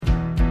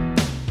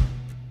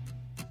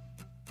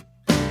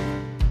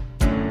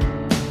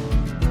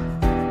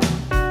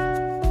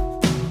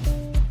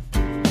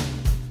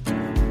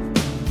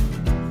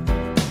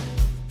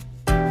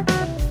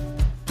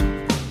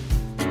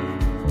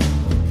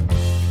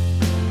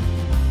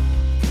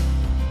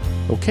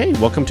Okay,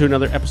 welcome to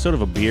another episode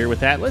of A Beer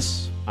with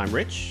Atlas. I'm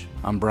Rich,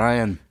 I'm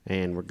Brian.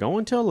 and we're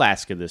going to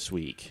Alaska this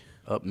week.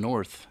 Up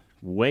north.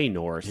 Way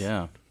north.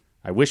 Yeah.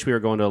 I wish we were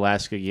going to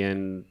Alaska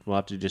again. We'll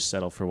have to just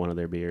settle for one of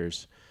their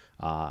beers.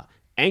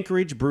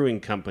 Anchorage Brewing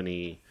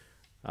Company.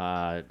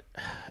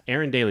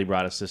 Aaron Daly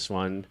brought us this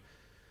one.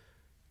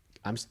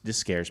 This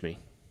scares me.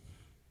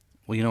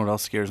 Well, you know what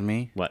else scares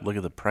me? What? Look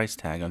at the price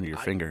tag under your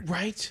finger.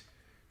 Right?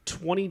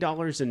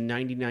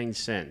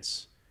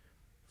 $20.99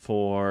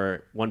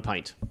 for 1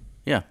 pint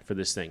Yeah. for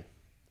this thing.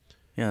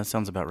 Yeah, that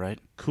sounds about right.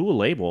 Cool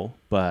label,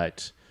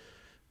 but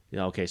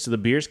yeah, okay. So the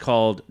beer's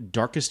called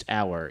Darkest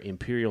Hour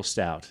Imperial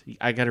Stout.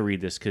 I got to read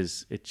this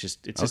because it's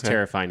as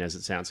terrifying as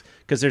it sounds.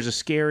 Because there's a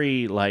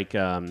scary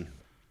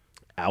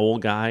owl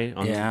guy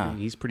on.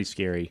 He's pretty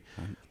scary.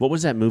 What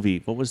was that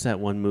movie? What was that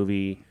one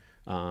movie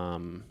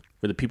where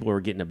the people were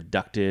getting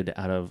abducted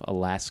out of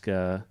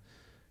Alaska?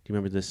 Do you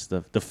remember this?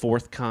 The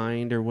Fourth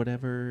Kind or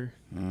whatever?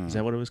 Is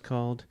that what it was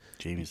called?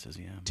 Jamie says,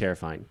 yeah.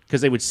 Terrifying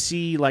because they would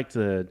see like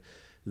the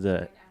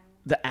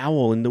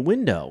owl in the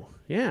window.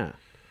 Yeah.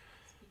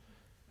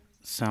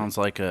 Sounds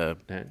like a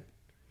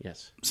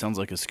Yes.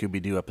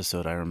 Scooby-Doo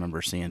episode I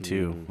remember seeing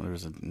too. There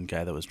was a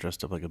guy that was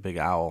dressed up like a big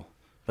owl,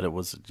 but it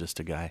was just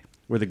a guy.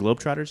 Were the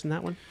Globetrotters in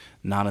that one?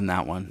 Not in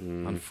that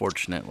one,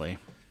 unfortunately.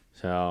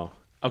 So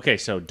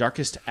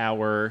Darkest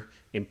Hour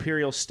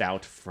Imperial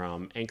Stout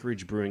from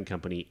Anchorage Brewing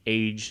Company,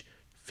 age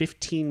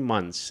 15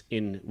 months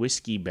in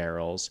whiskey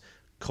barrels,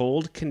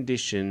 cold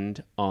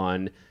conditioned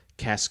on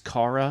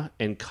cascara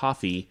and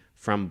coffee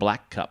from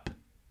Black Cup.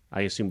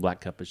 I assume Black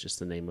Cup is just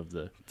the name of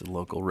the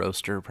local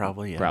roaster,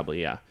 probably. Yeah.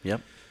 Probably, yeah.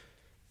 Yep.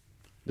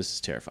 This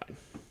is terrifying.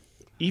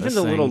 Even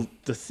the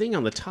thing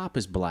on the top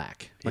is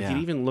black. Like it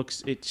even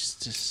looks. It's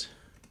just.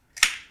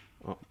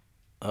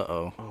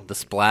 Uh-oh. The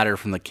splatter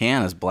from the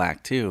can is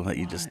black, too, that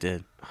you just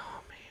did.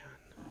 Oh, man.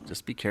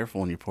 Just be careful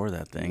when you pour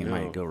that thing. It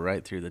might go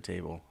right through the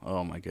table.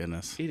 Oh, my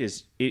goodness. It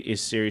is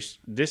serious.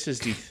 This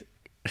is the...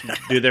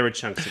 Dude, there were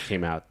chunks that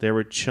came out. There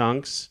were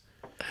chunks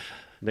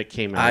that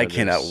came out I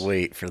cannot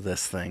wait for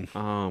this thing.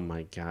 Oh,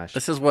 my gosh.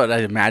 This is what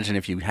I'd imagine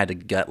if you had to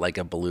gut like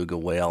a beluga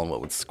whale and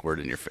what would squirt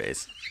in your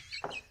face.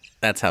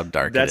 That's how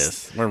dark it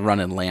is. We're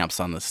running lamps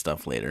on this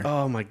stuff later.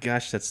 Oh, my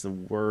gosh. That's the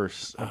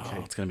worst. Okay.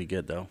 Oh, it's going to be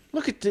good, though.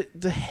 Look at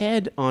the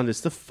head on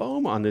this. The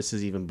foam on this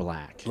is even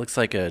black. It looks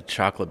like a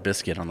chocolate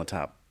biscuit on the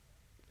top.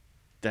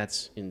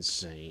 That's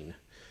insane.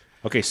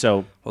 Okay,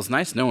 so... Well, it's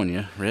nice knowing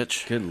you,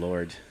 Rich. Good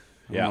Lord.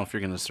 I don't know if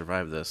you're going to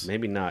survive this.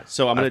 Maybe not.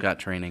 So I've got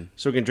training.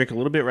 So we're going to drink a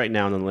little bit right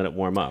now and then let it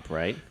warm up,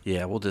 right?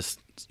 Yeah, we'll just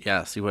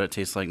see what it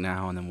tastes like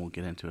now, and then we'll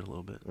get into it a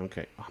little bit.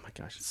 Okay. Oh, my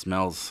gosh. It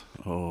smells...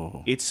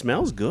 Oh. It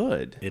smells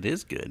good. It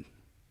is good.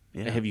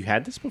 Yeah. Have you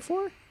had this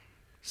before?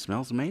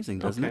 Smells amazing,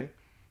 doesn't it?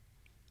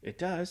 It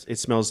does. It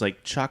smells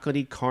like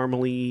chocolatey,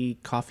 caramely,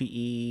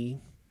 coffee-y,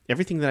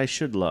 everything that I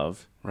should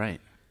love.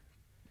 Right.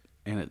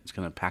 And it's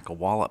going to pack a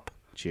wallop.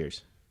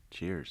 Cheers.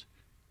 Cheers.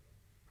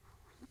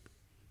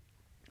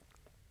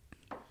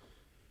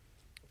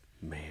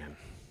 Man.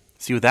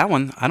 See, with that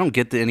one, I don't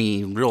get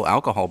any real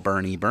alcohol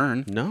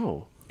burn.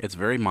 No. It's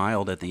very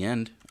mild at the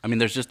end. I mean,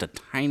 there's just a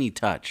tiny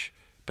touch,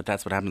 but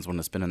that's what happens when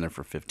it's been in there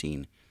for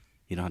 15.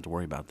 You don't have to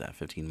worry about that,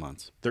 15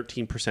 months.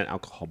 13%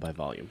 alcohol by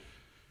volume.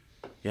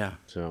 Yeah.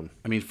 So,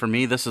 I mean, for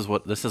me, this is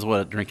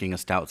what drinking a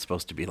stout's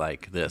supposed to be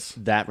like. This.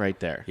 That right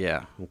there.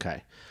 Yeah.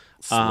 Okay.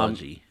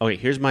 Sludgy. Okay,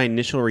 here's my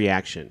initial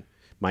reaction.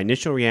 My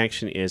initial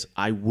reaction is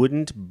I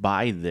wouldn't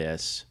buy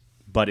this,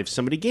 but if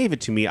somebody gave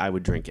it to me, I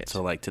would drink it.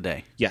 So like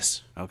today?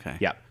 Yes. Okay.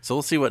 Yeah. So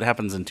we'll see what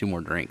happens in 2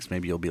 more drinks.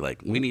 Maybe you'll be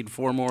like, we need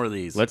 4 more of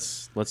these.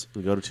 Let's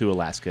go to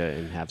Alaska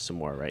and have some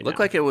more right now. Looked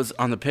like it was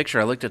on the picture.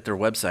 I looked at their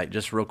website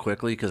just real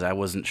quickly because I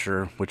wasn't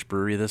sure which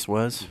brewery this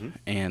was. Mm-hmm.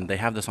 And they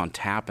have this on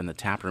tap in the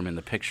tap room in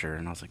the picture.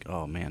 And I was like,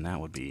 oh, man, that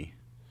would be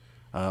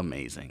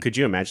amazing. Could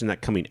you imagine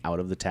that coming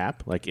out of the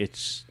tap? Like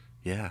it's...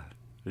 Yeah.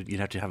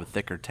 You'd have to have a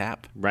thicker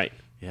tap. Right.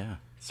 Yeah.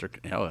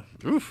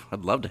 Oof,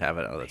 I'd love to have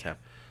it out of the tap.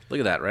 Look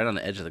at that, right on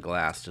the edge of the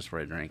glass, just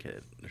where I drank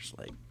it. There's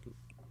like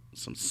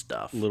some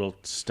stuff. Little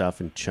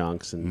stuff and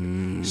chunks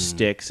and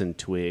sticks and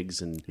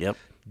twigs and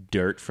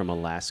dirt from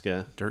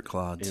Alaska. Dirt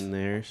clods in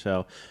there. So,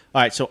 all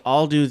right. So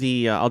I'll do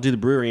the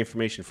brewery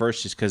information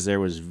first, just because there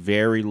was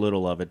very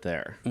little of it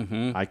there.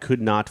 Mm-hmm. I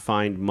could not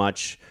find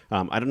much.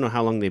 I don't know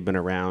how long they've been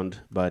around,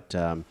 but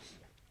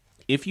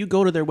if you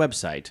go to their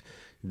website,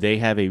 they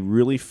have a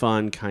really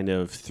fun kind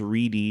of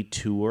 3D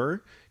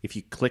tour. If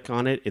you click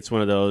on it, it's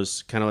one of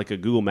those kind of like a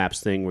Google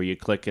Maps thing where you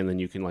click and then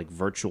you can like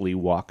virtually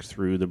walk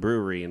through the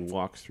brewery and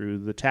walk through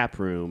the tap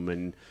room,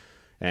 and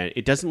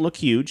it doesn't look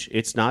huge.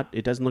 It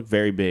doesn't look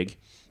very big.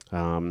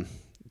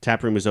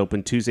 Tap room is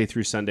open Tuesday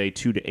through Sunday,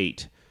 2 to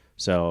 8.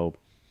 So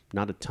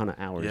not a ton of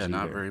hours. Yeah, either.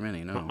 not very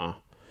many. No.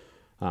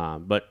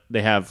 But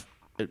they have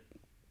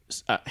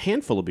a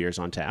handful of beers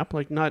on tap,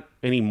 like not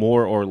any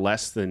more or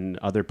less than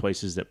other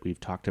places that we've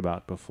talked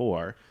about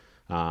before.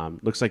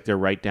 Looks like they're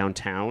right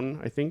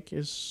downtown, I think,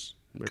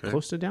 they're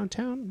close to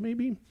downtown,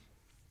 maybe.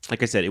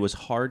 Like I said, it was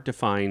hard to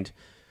find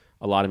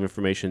a lot of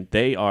information.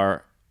 They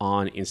are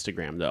on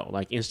Instagram, though.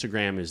 Like,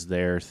 Instagram is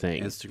their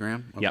thing.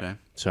 Instagram? Okay. Yep.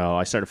 So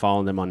I started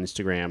following them on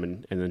Instagram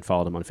and then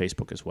followed them on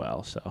Facebook as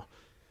well. So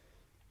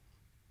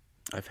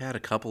I've had a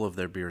couple of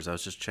their beers. I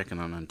was just checking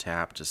on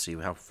Untappd to see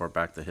how far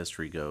back the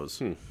history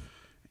goes.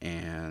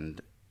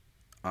 And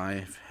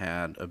I've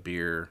had a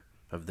beer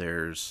of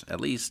theirs,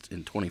 at least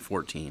in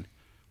 2014,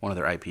 one of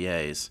their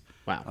IPAs.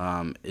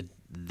 Wow.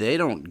 They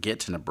don't get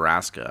to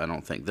Nebraska, I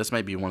don't think. This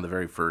might be one of the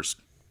very first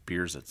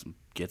beers that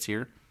gets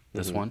here,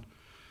 this one.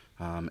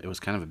 It was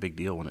kind of a big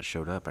deal when it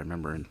showed up. I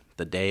remember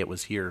the day it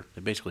was here,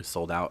 it basically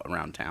sold out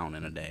around town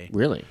in a day.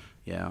 Really?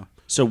 Yeah.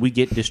 So we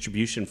get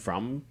distribution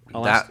from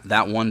Alaska?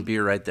 That one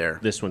beer right there.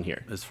 This one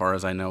here. As far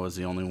as I know, is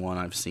the only one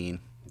I've seen.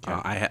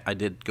 Okay. I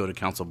did go to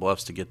Council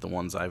Bluffs to get the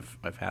ones I've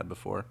had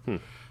before.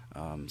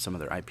 Some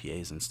of their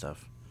IPAs and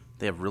stuff.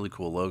 They have really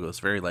cool logos,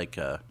 very like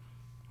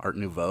Art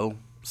Nouveau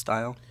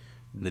style.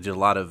 They did a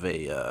lot of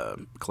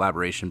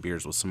collaboration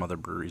beers with some other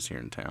breweries here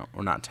in town,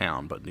 or not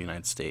town, but in the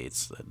United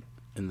States,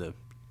 in the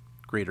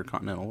greater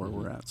continental where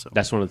we're at. So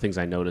that's one of the things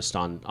I noticed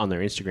on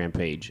their Instagram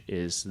page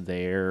is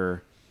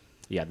their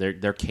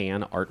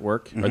can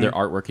artwork, or their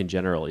artwork in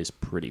general, is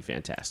pretty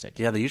fantastic.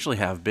 Yeah, they usually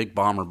have big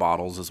bomber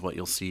bottles is what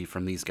you'll see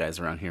from these guys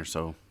around here.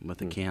 So with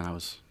the can, I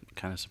was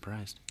kind of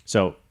surprised.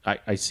 So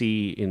I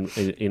see in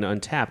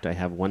Untappd, I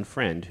have one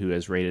friend who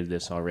has rated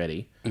this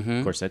already.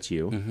 Of course, that's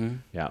you.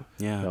 Yeah.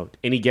 So,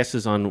 any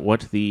guesses on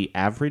what the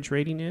average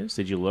rating is?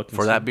 Did you look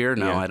for that beer?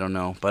 No, I don't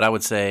know, but I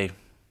would say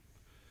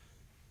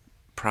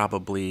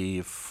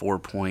probably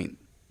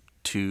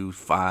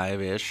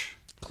 4.25 ish.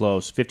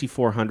 Close.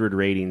 5,400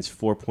 ratings,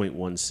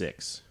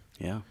 4.16.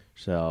 Yeah.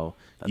 So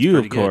That's you,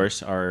 of pretty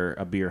course, are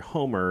a beer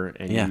homer,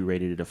 and Yeah. you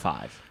rated it a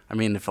 5. I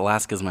mean, if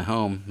Alaska's my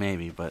home,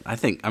 maybe. But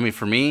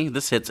for me,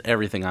 this hits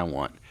everything I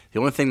want. The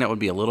only thing that would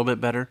be a little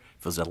bit better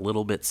if it was a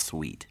little bit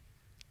sweet.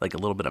 Like a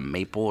little bit of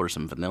maple or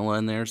some vanilla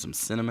in there, some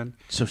cinnamon.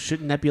 So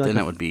shouldn't that be like Then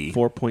that would be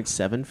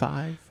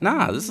 4.75?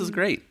 Nah, this is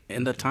great.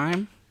 At the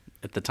time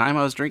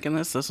I was drinking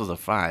this was a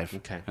 5.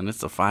 Okay. And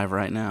it's a 5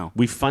 right now.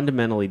 We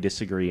fundamentally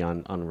disagree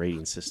on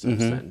rating systems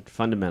then.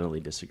 Fundamentally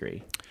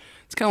disagree.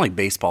 It's kind of like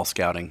baseball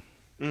scouting.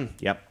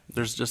 Yep.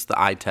 There's just the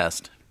eye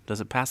test.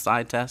 Does it pass the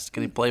eye test?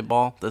 Can he play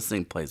ball? This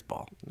thing plays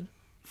ball.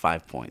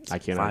 5 points. I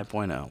can't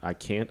 5.0. I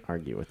can't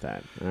argue with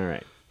that. All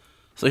right.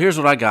 So here's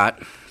what I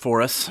got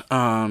for us.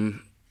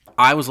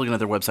 I was looking at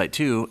their website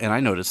too, and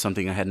I noticed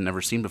something I had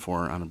never seen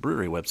before on a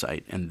brewery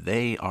website, and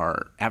they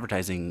are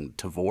advertising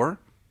Tavour,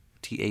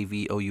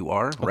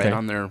 Tavour, right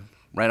on their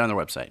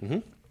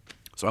website.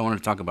 So I wanted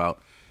to talk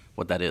about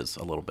what that is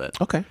a little bit.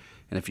 Okay.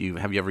 And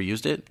have you ever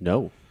used it?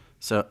 No.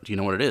 So do you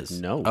know what it is?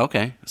 No.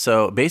 Okay.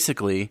 So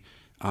basically,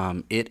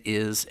 it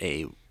is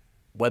a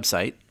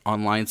website,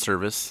 online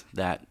service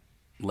that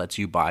lets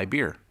you buy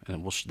beer,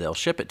 and they'll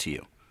ship it to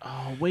you.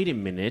 Oh, wait a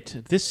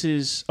minute. This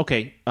is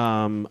okay.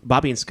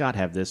 Bobby and Scott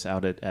have this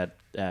out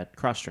at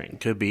Crosstrain.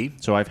 Could be.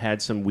 So I've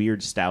had some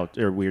weird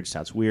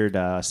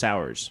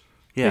sours.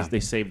 Yeah. They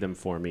saved them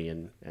for me,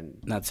 and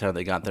That's how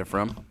they got there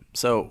from.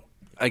 So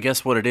I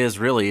guess what it is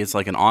really is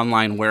like an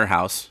online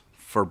warehouse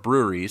for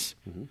breweries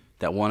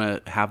that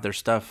want to have their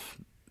stuff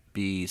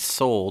be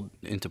sold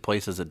into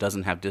places that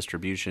doesn't have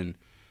distribution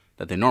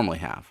that they normally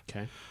have.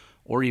 okay.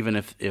 Or even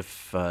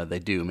if they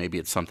do, maybe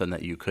it's something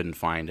that you couldn't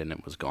find and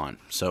it was gone.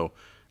 So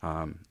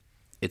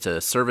it's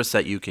a service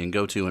that you can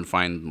go to and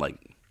find like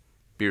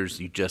beers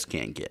you just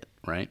can't get,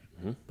 right?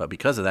 But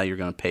because of that, you're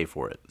going to pay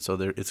for it. So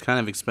it's kind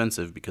of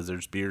expensive because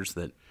there's beers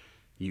that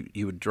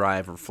you would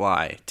drive or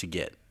fly to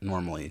get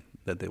normally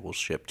that they will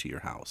ship to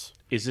your house.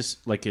 Is this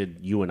like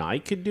you and I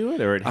could do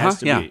it, or it has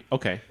to be?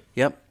 Okay.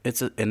 Yep,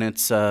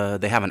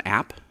 they have an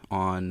app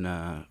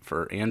on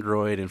for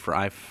Android and for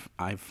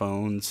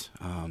iPhones.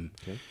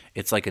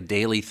 It's like a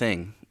daily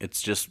thing.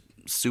 It's just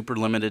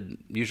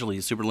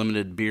usually super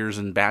limited beers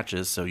and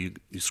batches. So you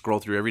scroll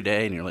through every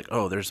day and you're like,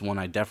 oh, there's one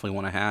I definitely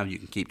want to have. You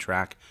can keep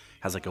track.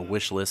 Has like a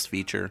wish list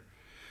feature.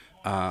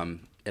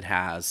 It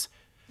has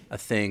a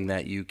thing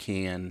that you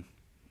can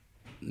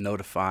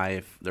notify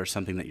if there's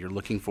something that you're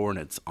looking for and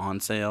it's on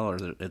sale or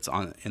it's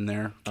in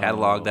their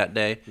catalog that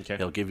day. Okay.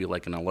 It'll give you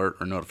like an alert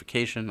or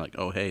notification like,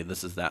 oh, hey,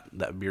 this is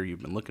that beer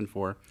you've been looking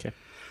for. Okay.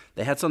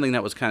 They had something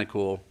that was kind of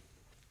cool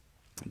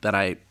that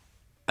I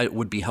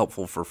would be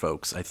helpful for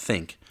folks, I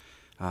think.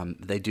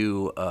 They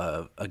do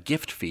a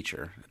gift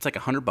feature. It's like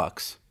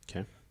 $100.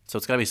 Okay. So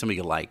it's got to be somebody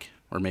you like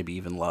or maybe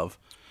even love.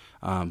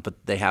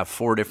 But they have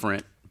 4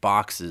 different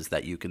boxes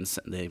that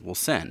they will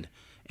send.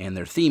 And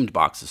they're themed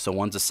boxes. So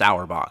one's a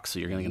sour box. So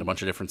you're going to get a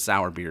bunch of different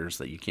sour beers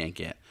that you can't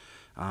get.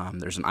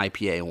 There's an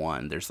IPA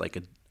one. There's like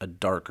a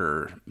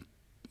darker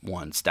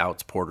one,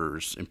 stouts,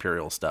 porters,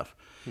 imperial stuff.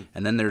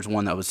 And then there's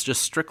one that was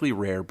just strictly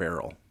rare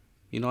barrel.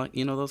 You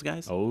know those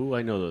guys? Oh,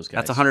 I know those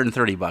guys. That's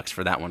 $130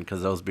 for that one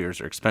because those beers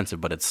are expensive,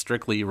 but it's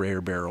strictly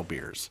rare barrel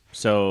beers.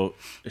 So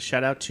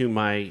shout out to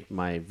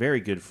my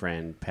very good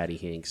friend Patty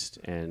Hinkst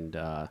and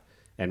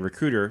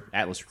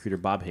Atlas recruiter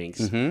Bob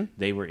Hinkst.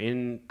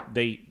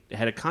 They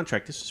had a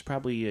contract. This was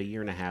probably a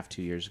year and a half,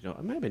 2 years ago.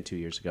 It might have been 2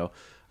 years ago.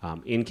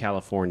 in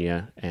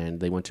California, and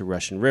they went to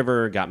Russian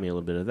River, got me a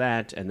little bit of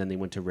that, and then they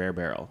went to Rare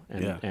Barrel,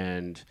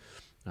 and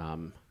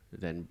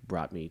then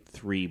brought me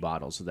 3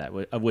 bottles of that,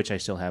 of which I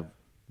still have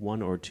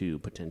 1 or 2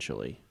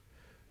 potentially.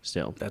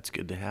 Still, That's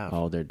good to have.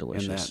 oh, they're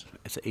delicious.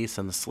 It's an ace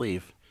on the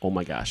sleeve. Oh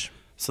my gosh.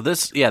 So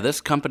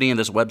this company and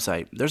this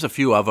website, there's a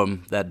few of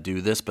them that do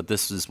this, but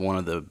this is one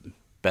of the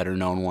better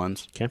known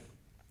ones. Okay.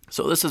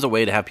 So this is a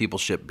way to have people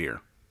ship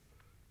beer.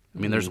 I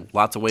mean, there's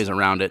lots of ways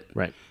around it.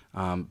 Right.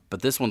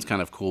 But this one's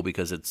kind of cool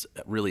because it's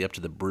really up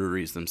to the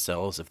breweries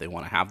themselves if they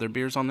want to have their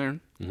beers on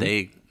there.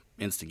 They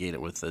instigate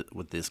it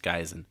with these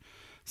guys and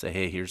say,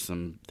 hey, here's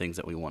some things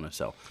that we want to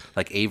sell.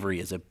 Like Avery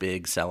is a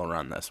big seller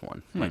on this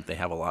one. Like they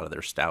have a lot of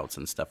their stouts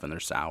and stuff in their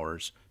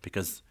sours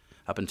because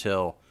up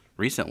until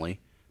recently,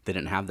 they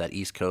didn't have that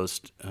East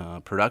Coast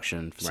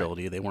production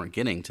facility. Right. They weren't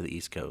getting to the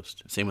East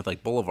Coast. Same with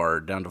like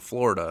Boulevard down to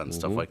Florida and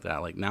stuff like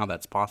that. Like now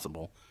that's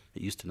possible.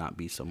 It used to not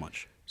be so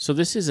much. So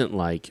this isn't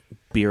like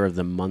beer of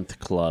the month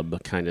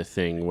club kind of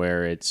thing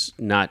where it's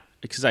not,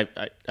 because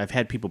I've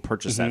had people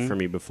purchase that for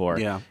me before.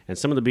 Yeah. And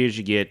some of the beers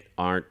you get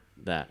aren't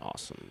that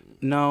awesome.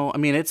 No, I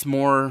mean it's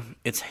more.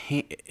 It's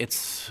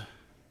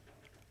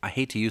I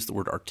hate to use the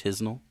word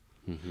artisanal,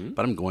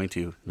 but I'm going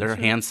to. They're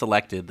hand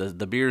selected.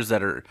 The beers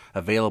that are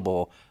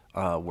available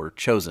were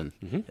chosen.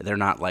 They're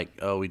not like,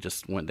 oh, we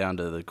just went down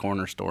to the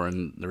corner store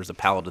and there's a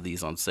pallet of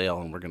these on sale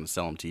and we're going to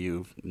sell them to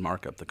you and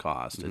mark up the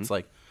cost. It's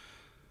like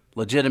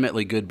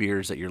legitimately good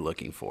beers that you're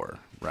looking for,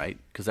 right?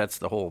 Because that's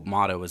the whole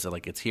motto is that,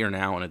 like, it's here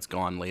now and it's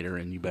gone later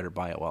and you better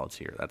buy it while it's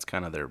here. That's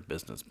kind of their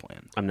business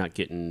plan. I'm not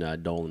getting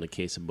Dolan a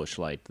case of Busch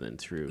Light then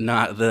through.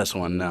 Not this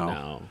one,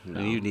 no.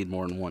 No. You need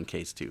more than one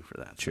case too for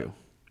that. True. So.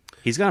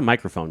 He's got a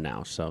microphone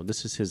now, so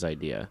this is his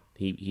idea.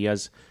 He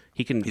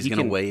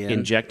can weigh in?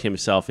 inject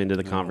himself into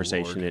the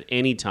conversation at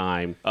any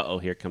time.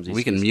 Here comes.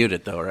 We can mute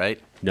it though, right?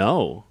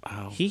 No.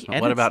 Oh, He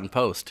what about in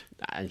post?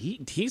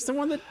 He's the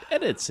one that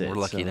edits it. We're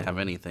lucky to have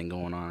anything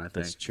going on, I think.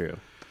 That's true.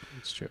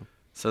 It's true.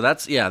 So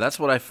that's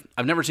what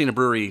I've never seen a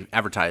brewery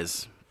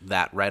advertise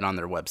that right on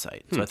their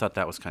website. So I thought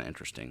that was kind of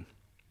interesting.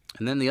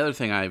 And then the other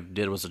thing I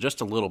did was just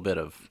a little bit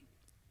of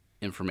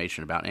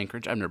information about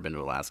Anchorage. I've never been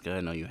to Alaska.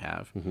 I know you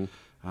have.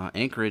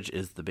 Anchorage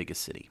is the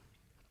biggest city.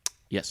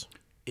 Yes.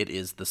 It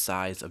is the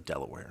size of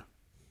Delaware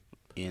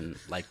in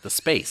like the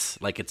space.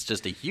 Like it's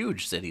just a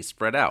huge city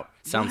spread out.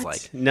 Sounds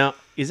like. No,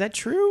 is that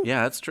true?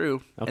 Yeah, that's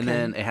true. Okay. And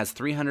then it has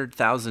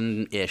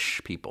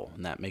 300,000-ish people,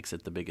 and that makes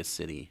it the biggest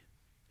city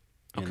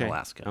in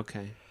Alaska.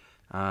 Okay.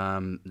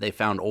 They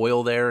found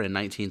oil there in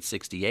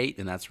 1968,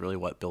 and that's really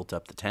what built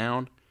up the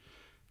town.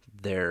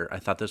 I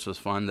thought this was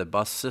fun. The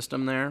bus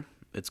system there,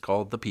 it's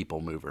called the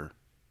People Mover.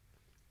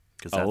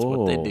 Because that's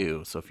what they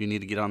do. So if you need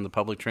to get on the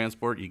public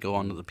transport, you go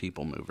onto the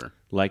People Mover.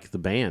 Like the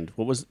band.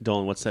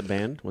 Dolan, what's that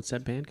band? What's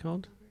that band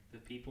called? The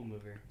People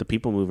Mover. The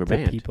People Mover The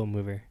Band. People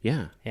Mover.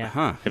 Yeah. Yeah.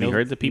 Huh. Have you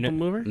heard the People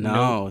Mover?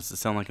 No. Does it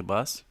sound like a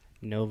bus?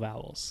 No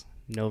vowels.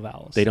 No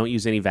vowels. They don't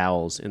use any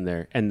vowels in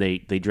there. And they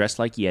dress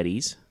like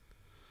Yetis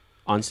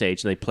on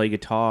stage. They play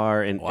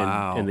guitar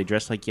and they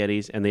dress like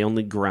Yetis and they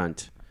only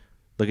grunt.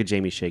 Look at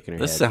Jamie shaking her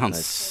This head.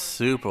 sounds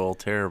super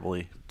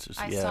terribly.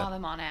 I saw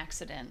them on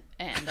accident,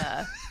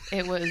 and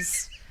it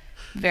was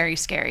very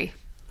scary.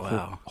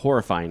 Wow.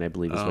 Horrifying, I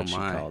believe, is what she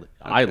my. called it.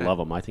 Okay. I love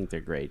them. I think they're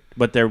great.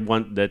 But they're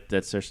one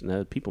that's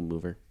their People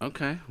Mover.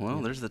 Okay. Well,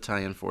 there's the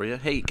tie-in for you.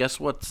 Hey, guess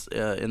what's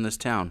in this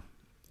town?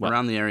 What?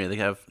 Around the area, they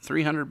have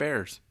 300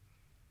 bears.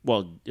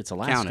 Well, it's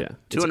Alaska. Counted.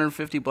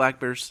 250 black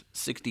bears,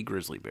 60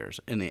 grizzly bears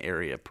in the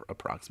area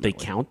approximately.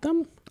 They count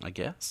them? I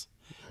guess.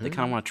 They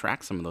kind of want to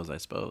track some of those, I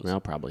suppose. No,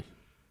 probably.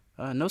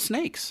 No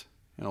snakes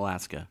in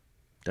Alaska.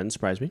 Doesn't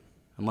surprise me.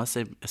 Unless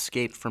they've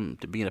escaped from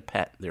to being a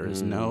pet, there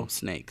is no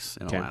snakes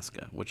in Okay.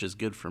 Alaska, which is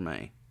good for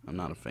me. I'm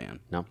not a fan.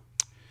 No.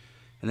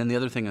 And then the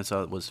other thing I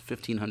saw was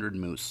 1,500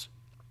 moose.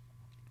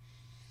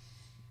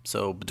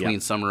 So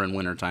between summer and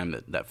winter time,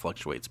 that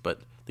fluctuates,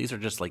 but these are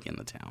just like in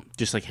the town.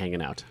 Just like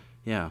hanging out.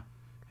 Yeah.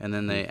 And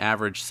then they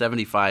average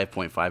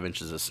 75.5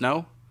 inches of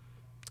snow.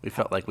 We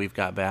felt like we've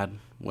got bad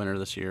winter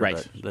this year, Right.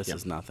 but this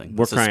is nothing.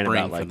 We're This is crying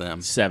spring about for like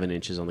them. 7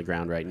 inches on the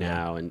ground right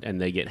now,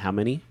 and they get how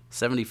many?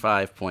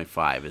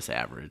 75.5 is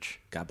average.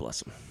 God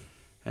bless them.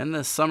 And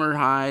the summer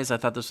highs, I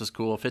thought this was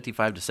cool.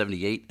 55 to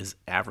 78 is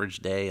average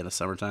day in the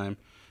summertime.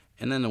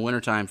 And then the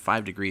wintertime,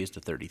 5 degrees to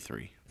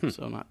 33.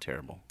 So not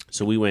terrible.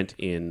 So we went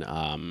in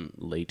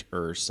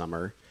late-er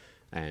summer,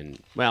 and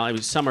well, it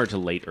was summer to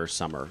late-er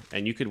summer,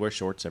 and you could wear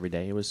shorts every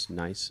day. It was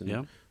nice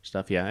and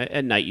stuff. Yeah,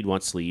 at night you'd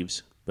want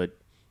sleeves, but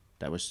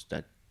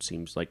that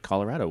seems like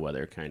Colorado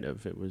weather kind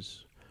of.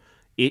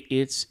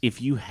 It's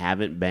if you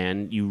haven't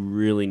been, you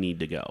really need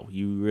to go.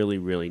 You really,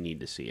 really need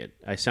to see it.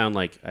 I sound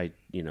like I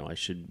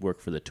should work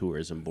for the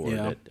tourism board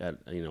at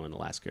in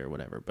Alaska or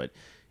whatever, but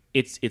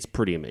it's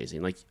pretty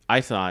amazing. Like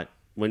I thought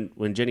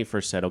when Jenny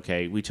first said,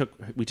 okay, we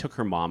took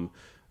her mom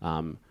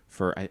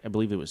for I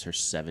believe it was her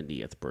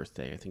 70th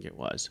birthday. I think it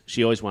was.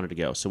 She always wanted to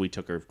go, so we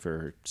took her for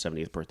her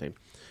 70th birthday,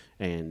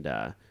 and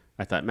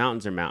I thought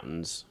mountains are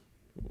mountains,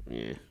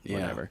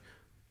 whatever.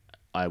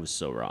 I was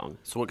so wrong.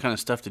 So what kind of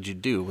stuff did you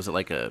do? Was it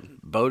like a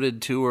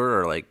boated tour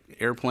or like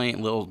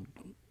airplane, little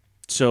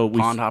So we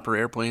pond hopper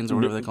airplanes or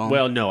whatever they call them?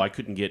 Well, no, I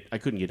couldn't get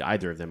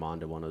either of them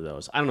onto one of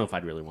those. I don't know if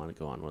I'd really want to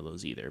go on one of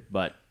those either.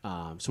 But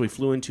so we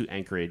flew into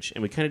Anchorage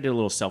and we kind of did a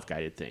little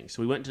self-guided thing.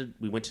 So we went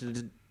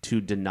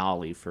to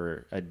Denali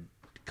for a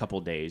couple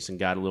days and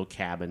got a little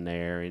cabin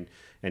there and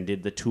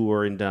did the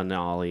tour in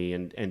Denali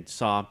and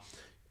saw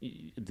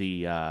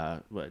the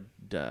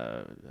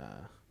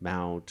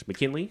Mount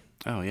McKinley.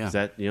 Oh, yeah. Is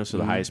that so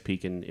the highest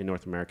peak in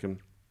North America?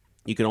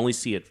 You can only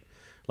see it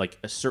like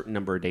a certain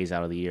number of days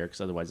out of the year because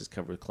otherwise it's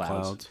covered with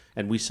clouds.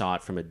 And we saw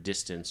it from a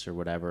distance or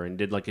whatever and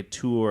did like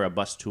a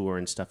bus tour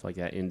and stuff like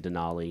that in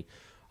Denali.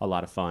 A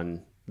lot of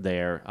fun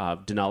there.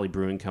 Denali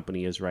Brewing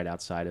Company is right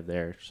outside of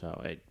there,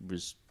 so it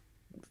was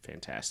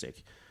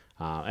fantastic.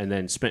 And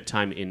then spent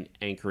time in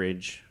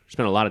Anchorage.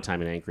 Spent a lot of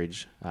time in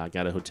Anchorage.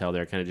 Got a hotel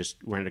there. Kind of just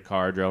rented a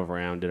car, drove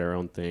around, did our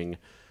own thing.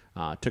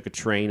 Took a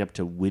train up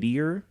to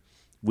Whittier.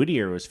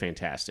 Whittier was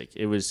fantastic.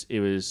 It was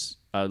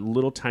a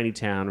little tiny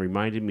town.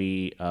 Reminded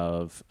me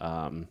of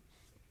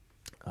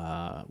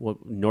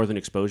Northern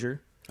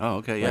Exposure. Oh,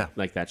 okay, yeah.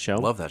 Like that show.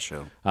 Love that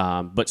show.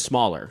 But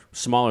smaller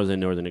than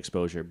Northern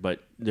Exposure.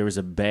 But there was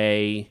a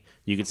bay.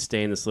 You could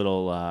stay in this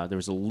little. There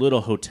was a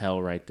little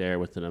hotel right there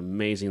with an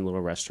amazing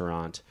little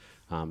restaurant.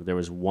 There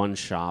was one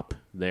shop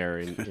there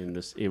in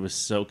this. It was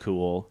so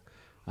cool.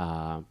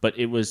 But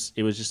it was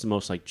just the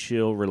most like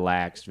chill,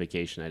 relaxed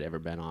vacation I'd ever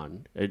been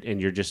on.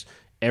 And you're just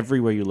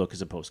everywhere you look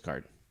is a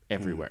postcard.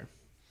 Everywhere.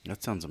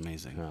 That sounds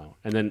amazing.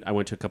 And then I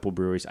went to a couple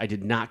breweries. I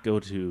did not go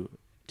to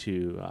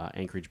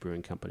Anchorage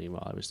Brewing Company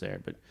while I was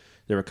there, but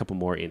there were a couple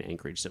more in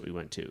Anchorage that we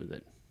went to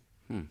that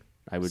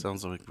I would.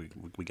 Sounds like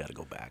we got to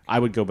go back. I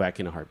would go back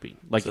in a heartbeat.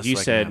 Like Just if you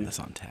so I can said, have this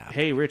on tap.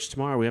 "Hey, Rich,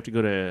 tomorrow we have to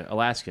go to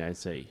Alaska," I'd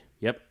say,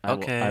 "Yep,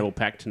 Okay. I will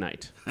pack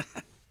tonight."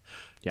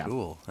 Yeah,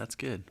 Cool. That's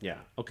good. yeah.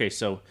 Okay,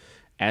 so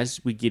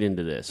as we get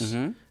into this,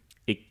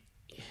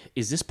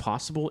 is this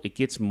possible? It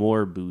gets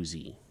more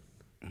boozy.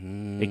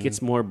 It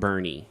gets more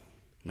Bernie.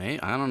 I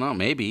don't know.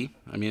 Maybe.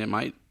 I mean, it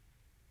might.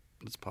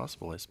 It's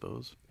possible, I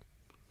suppose.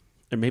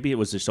 Or maybe it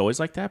was just always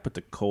like that, but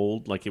the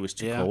cold, like it was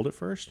too cold at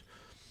first.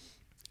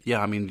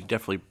 Yeah, I mean,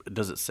 definitely.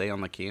 Does it say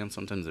on the can?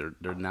 Sometimes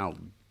they're now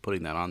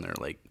putting that on there,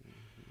 like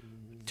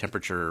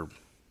temperature,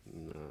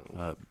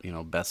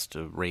 best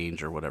of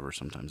range or whatever.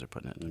 Sometimes they're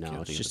putting it.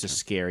 No, it's just a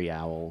scary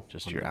owl.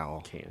 Just on your the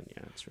owl. can.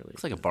 Yeah, it's really.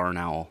 Looks like a barn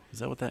owl. Is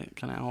that what that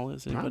kind of owl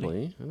is? Anybody?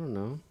 Probably. I don't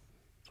know.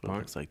 That's what it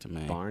looks like to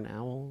me. Barn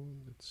owl.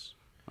 It's.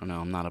 Oh no,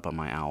 I'm not up on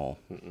my owl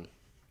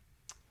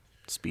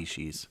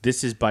species.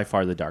 This is by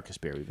far the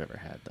darkest beer we've ever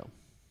had, though.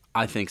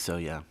 I think so.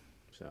 Yeah.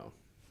 So.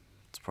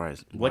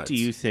 Surprised. What do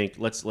you think?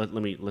 Let's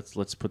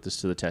put this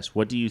to the test.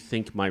 What do you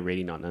think my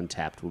rating on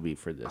Untapped will be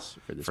for this?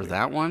 For beer?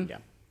 that one? Yeah.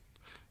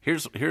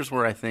 Here's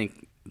where I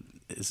think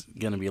is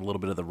going to be a little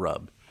bit of the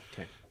rub.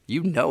 Okay.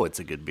 You know it's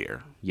a good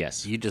beer.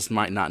 Yes. You just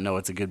might not know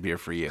it's a good beer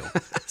for you.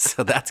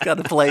 So that's got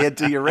to play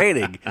into your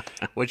rating,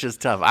 which is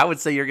tough. I would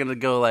say you're going to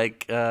go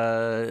like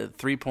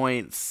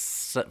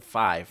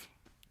 3.5.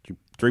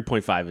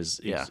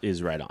 3.5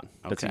 is right on.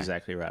 That's Okay.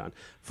 exactly right on.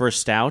 For a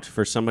stout,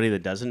 for somebody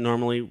that doesn't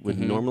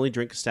normally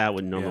drink a stout,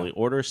 would normally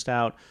order a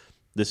stout,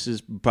 this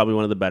is probably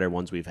one of the better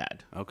ones we've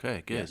had.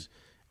 Okay, good. Yes.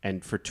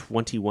 And for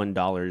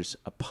 $21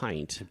 a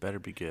pint, It better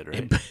be good,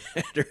 right?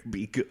 better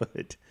be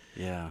good.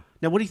 Yeah.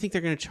 Now, what do you think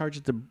they're going to charge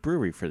at the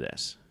brewery for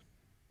this?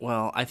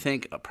 Well, I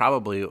think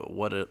probably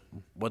what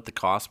the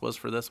cost was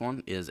for this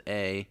one is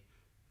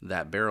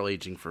that barrel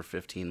aging for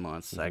 15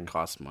 months that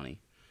costs money,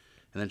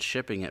 and then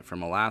shipping it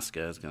from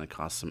Alaska is going to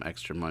cost some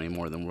extra money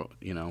more than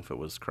if it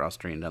was cross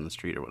trained down the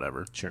street or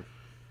whatever. Sure.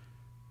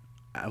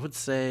 I would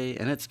say,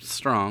 and it's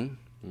strong.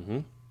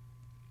 Mm-hmm.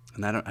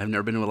 And I've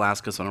never been to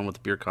Alaska, so I don't know what the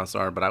beer costs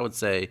are, but I would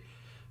say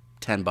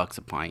 $10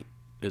 a pint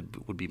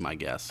would be my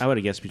guess. I would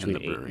have guessed between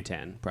the 8 brewery. and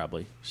 10,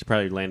 probably. It's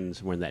probably landing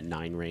somewhere in that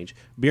 9 range.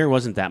 Beer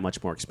wasn't that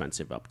much more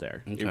expensive up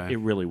there. Okay. It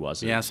really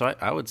wasn't. Yeah, so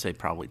I would say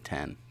probably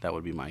 10. That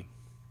would be my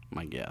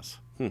guess.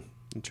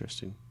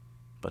 Interesting.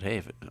 But hey,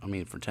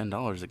 for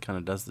 $10, it kind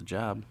of does the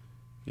job.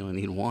 You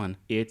only need one.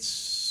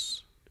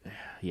 It's,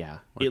 yeah.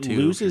 Or It two if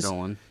you're loses,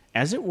 going.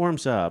 as it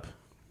warms up,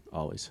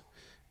 always.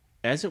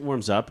 As it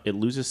warms up, it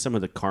loses some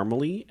of the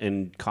caramel-y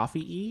and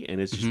coffee-y,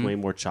 and it's just way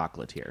more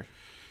chocolate here.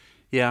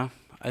 Yeah,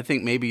 I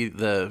think maybe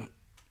the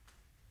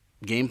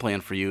game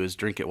plan for you is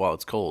drink it while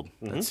it's cold.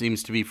 That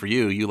seems to be for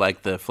you. You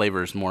like the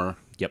flavors more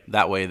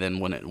that way than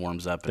when it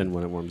warms up. Then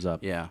when it warms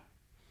up. Yeah.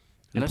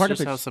 And And that's part of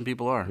just how it's- some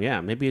people are.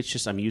 Yeah, maybe it's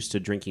just I'm used to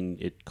drinking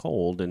it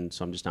cold, and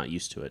so I'm just not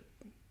used to it.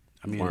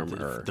 I mean,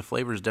 warmer. the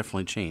flavors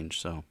definitely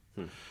change. So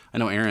I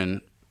know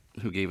Aaron,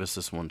 who gave us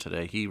this one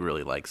today, he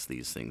really likes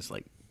these things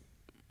like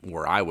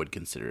where I would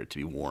consider it to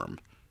be warm.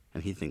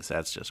 And he thinks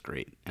that's just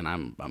great. And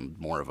I'm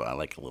more of I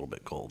like a little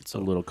bit cold. A So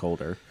little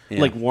colder.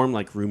 Yeah. Like warm,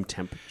 like room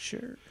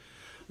temperature.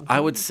 I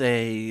would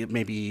say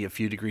maybe a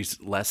few degrees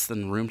less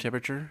than room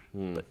temperature,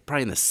 but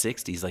probably in the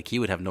 60s. Like he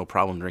would have no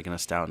problem drinking a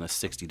stout in a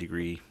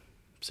 60-degree,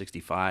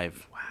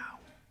 65. Wow.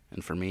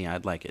 And for me,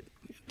 I'd like it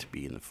to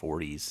be in the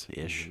 40s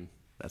ish.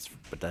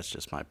 But that's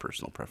just my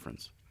personal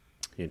preference.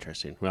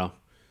 Interesting. Well,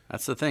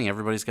 That's the thing.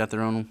 Everybody's got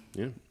their own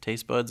yeah.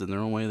 taste buds and their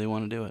own way they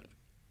want to do it.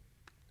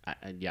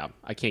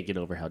 I can't get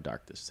over how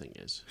dark this thing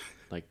is.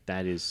 Like,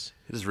 that is...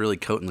 It is really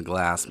coating the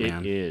glass,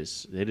 man. It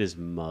is. It is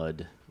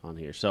mud on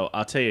here. So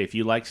I'll tell you, if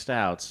you like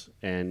stouts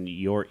and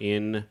you're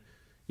in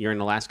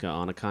Alaska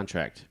on a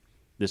contract,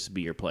 this would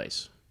be your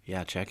place.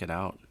 Yeah, check it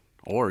out.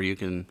 Or you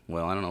can,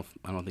 well, I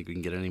don't think we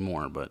can get any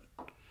more, but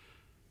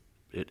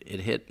it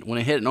hit, when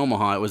it hit in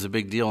Omaha, it was a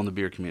big deal in the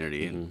beer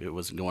community. And it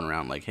was going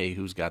around like, hey,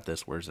 who's got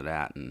this? Where's it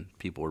at? And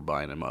people were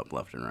buying them up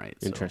left and right.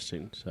 So.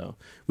 Interesting. So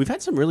we've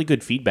had some really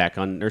good feedback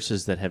on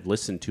nurses that have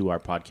listened to our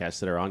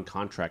podcast that are on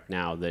contract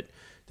now, that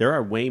there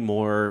are way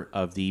more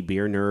of the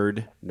beer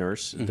nerd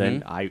nurse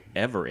than I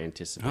ever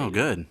anticipated. Oh,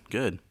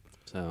 good.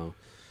 So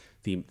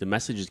the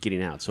message is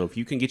getting out. So if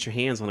you can get your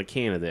hands on a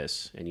can of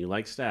this and you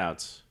like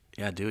stouts,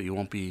 Yeah, do it. You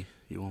won't be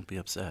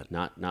upset.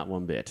 not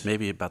one bit.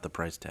 Maybe about the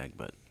price tag,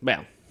 but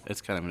Well, it's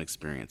kind of an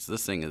experience.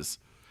 This thing is,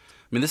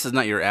 I mean, this is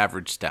not your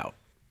average stout.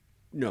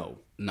 no.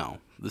 No,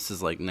 this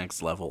is like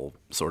next level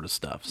sort of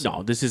stuff. So.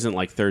 No, this isn't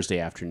like Thursday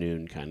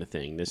afternoon kind of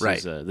thing. This Right.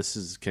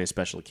 is kind of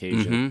special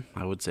occasion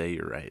I would say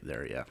you're right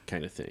there, yeah.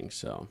 kind of thing.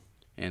 So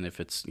And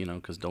if it's,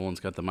 because Dolan's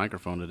got the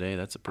microphone today,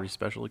 that's a pretty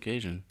special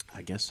occasion.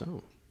 I guess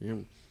so. Yeah.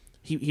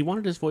 He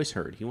wanted his voice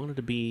heard. He wanted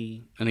to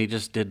be. And he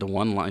just did the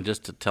one line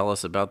just to tell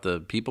us about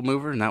the People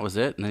Mover, and that was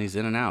it. And then he's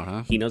in and out,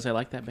 huh? He knows I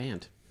like that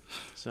band.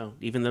 So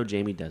even though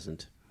Jamie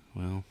doesn't.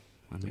 Well,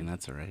 I mean,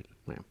 that's all right.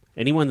 Yeah.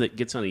 Anyone that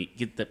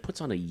that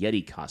puts on a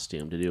Yeti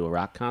costume to do a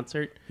rock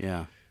concert.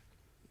 Yeah.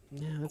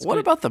 Yeah, that's What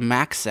good. about the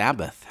Mac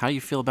Sabbath? How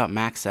you feel about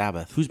Mac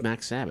Sabbath? Who's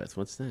Mac Sabbath?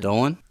 What's that?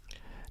 Dolan?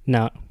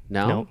 No.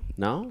 No.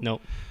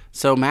 Nope.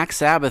 So Mac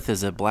Sabbath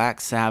is a Black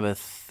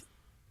Sabbath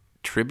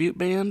tribute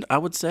band, I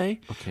would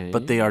say. Okay.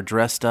 But they are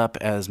dressed up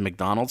as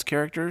McDonald's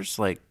characters.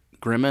 Like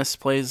Grimace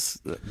plays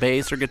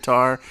bass or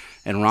guitar,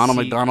 and Ronald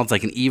See- McDonald's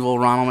like an evil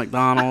Ronald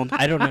McDonald.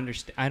 I don't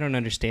understand. I don't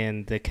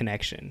understand the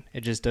connection.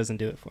 It just doesn't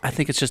do it for me. I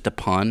think it's just a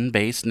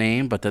pun-based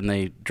name, but then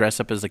they dress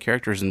up as the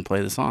characters and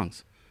play the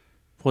songs.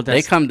 Well,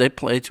 They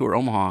play tour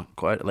Omaha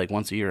quite like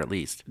once a year at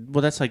least.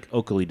 Well, that's like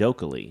Oakley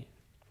Dokley.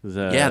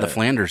 The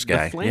Flanders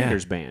guy. The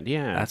Flanders Yeah. band,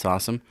 yeah. That's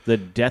awesome. the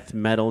death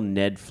metal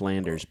Ned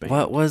Flanders band.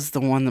 What was the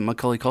one that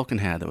Macaulay Culkin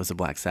had that was a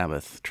Black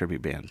Sabbath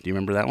tribute band? Do you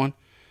remember that one?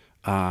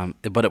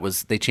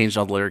 But they changed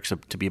all the lyrics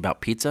to be about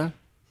pizza.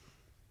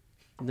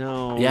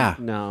 No. Yeah.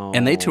 No.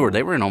 And they toured.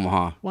 They were in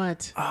Omaha.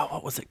 What? Oh,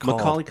 what was it called?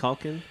 Macaulay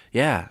Culkin?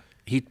 Yeah.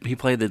 He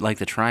played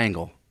the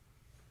triangle.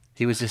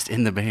 He was just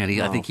in the band.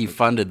 I think he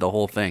funded the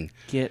whole thing.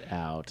 Get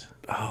out.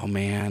 Oh,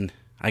 man.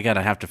 I got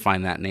to have to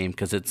find that name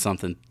because it's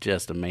something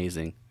just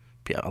amazing.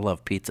 I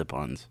love pizza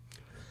puns.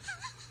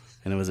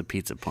 And it was a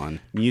pizza pun.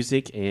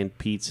 Music and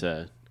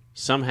pizza.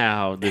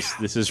 Somehow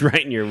this is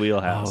right in your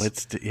wheelhouse.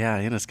 Oh,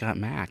 and it's got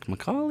Mac.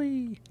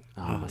 Macaulay.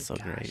 Oh my so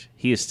gosh. great.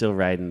 He is still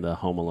riding the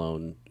Home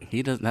Alone.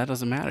 That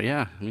doesn't matter.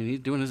 Yeah. I mean, he's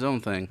doing his own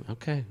thing.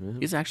 Okay. well,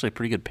 He's actually a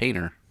pretty good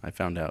painter, I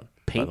found out.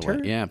 by the way.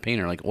 Painter? Yeah,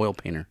 painter, like oil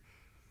painter.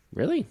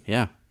 Really?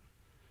 Yeah.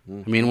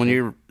 I mean, when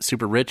you're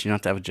super rich, you don't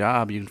have to have a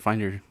job. You can find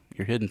your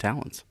hidden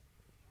talents.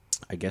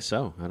 I guess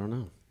so. I don't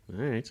know.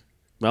 All right.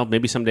 Well,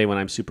 maybe someday when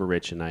I'm super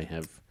rich and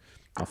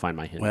I'll find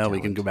my hidden Well, we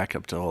talent. can go back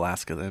up to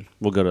Alaska then.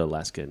 We'll go to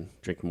Alaska and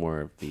drink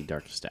more of the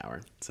Darkest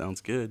Hour.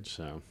 Sounds good.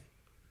 So,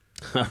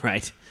 all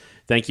right.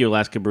 Thank you,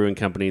 Alaska Brewing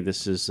Company.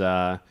 This is,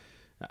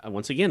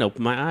 once again,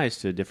 opened my eyes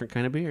to a different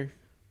kind of beer.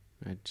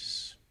 I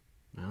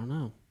don't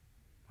know.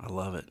 I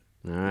love it.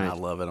 All right. I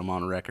love it. I'm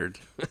on record.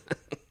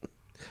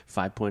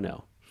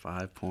 5.0.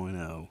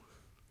 5.0.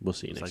 We'll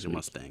see you It's next like a week.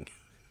 Mustang.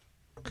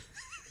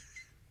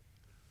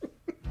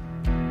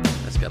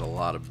 That's got a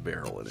lot of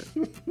barrel in it.